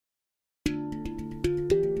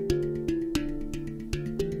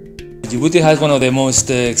Djibouti has one of the most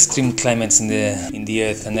extreme climates in the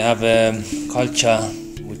earth, and they have a culture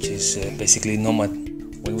which is basically nomad.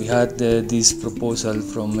 When we had this proposal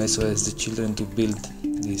from SOS, the children, to build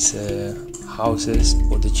these houses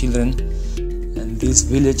for the children, and this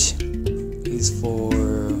village is for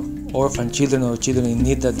orphan children or children in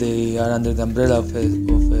need that they are under the umbrella of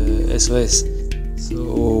SOS.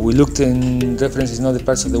 So we looked in references in other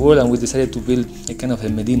parts of the world, and we decided to build a kind of a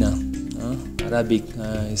Medina, Arabic,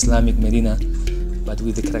 Islamic Medina, but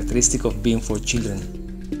with the characteristic of being for children.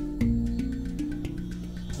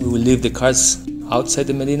 We will leave the cars outside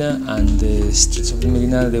the Medina, and the streets of the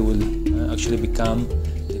Medina, they will actually become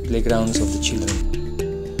the playgrounds of the children.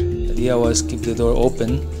 The idea was keep the door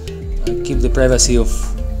open, keep the privacy of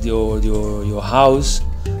your house,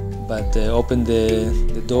 but open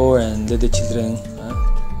the door and let the children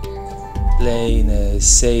play in a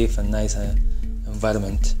safe and nice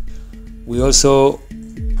environment. We also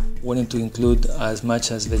wanted to include as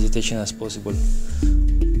much as vegetation as possible.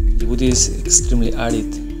 Djibouti is extremely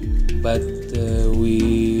arid, but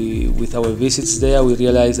with our visits there, we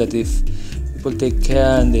realized that if people take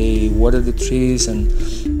care and they water the trees, and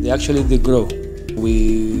they grow.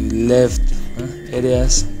 We left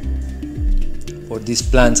areas for these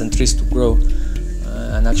plants and trees to grow,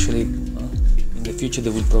 and actually in the future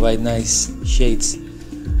they will provide nice shades,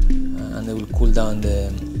 and they will cool down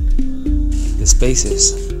the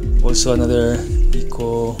spaces. Also, another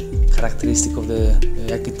eco characteristic of the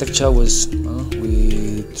architecture was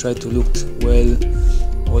we tried to look well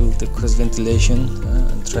all of the cross ventilation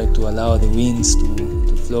and try to allow the winds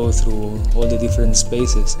to flow through all the different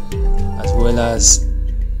spaces, as well as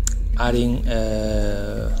adding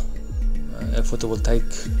a photovoltaic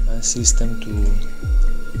system to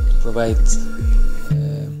provide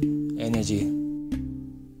energy.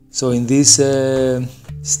 So in these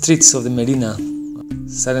streets of the Medina,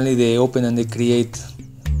 suddenly they open and they create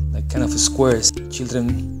like kind of squares.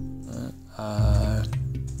 Children are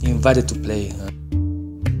invited to play.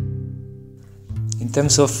 In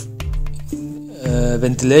terms of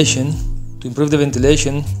ventilation, to improve the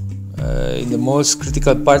ventilation in the most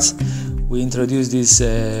critical parts, we introduced these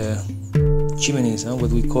chimneys,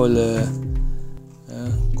 what we call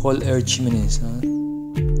cold air chimneys.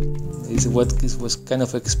 This was kind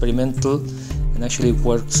of experimental, and actually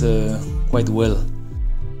works quite well.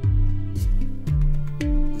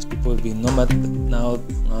 These people have been nomad, but now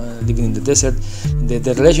living in the desert.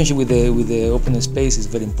 The relationship with the open space is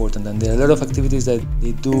very important, and there are a lot of activities that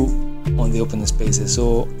they do on the open spaces.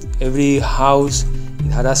 So every house,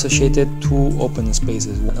 it had associated 2 open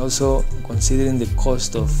spaces, and also considering the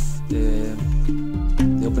cost of the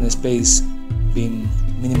open space being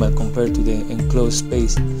minimal compared to the enclosed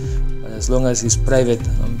space. But as long as it's private,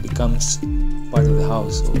 becomes part of the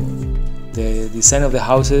house. So the design of the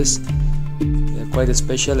houses, they're quite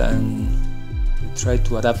special, and they try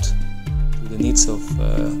to adapt to the needs of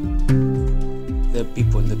the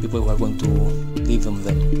people who are going to live on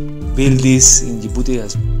them. Build this in Djibouti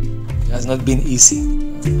has not been easy.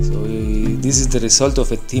 So this is the result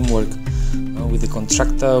of a teamwork with the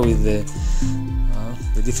contractor, with the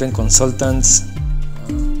different consultants,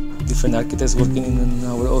 different architects working in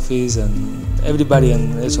our office, and everybody,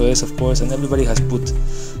 and SOS of course, and everybody has put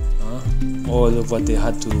all of what they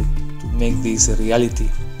had to make this a reality.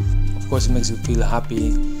 Of course, it makes you feel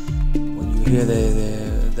happy when you hear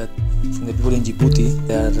that from the people in Djibouti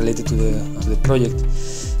that are related to the project.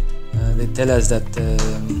 They tell us that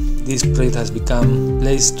this project has become a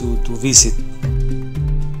place to visit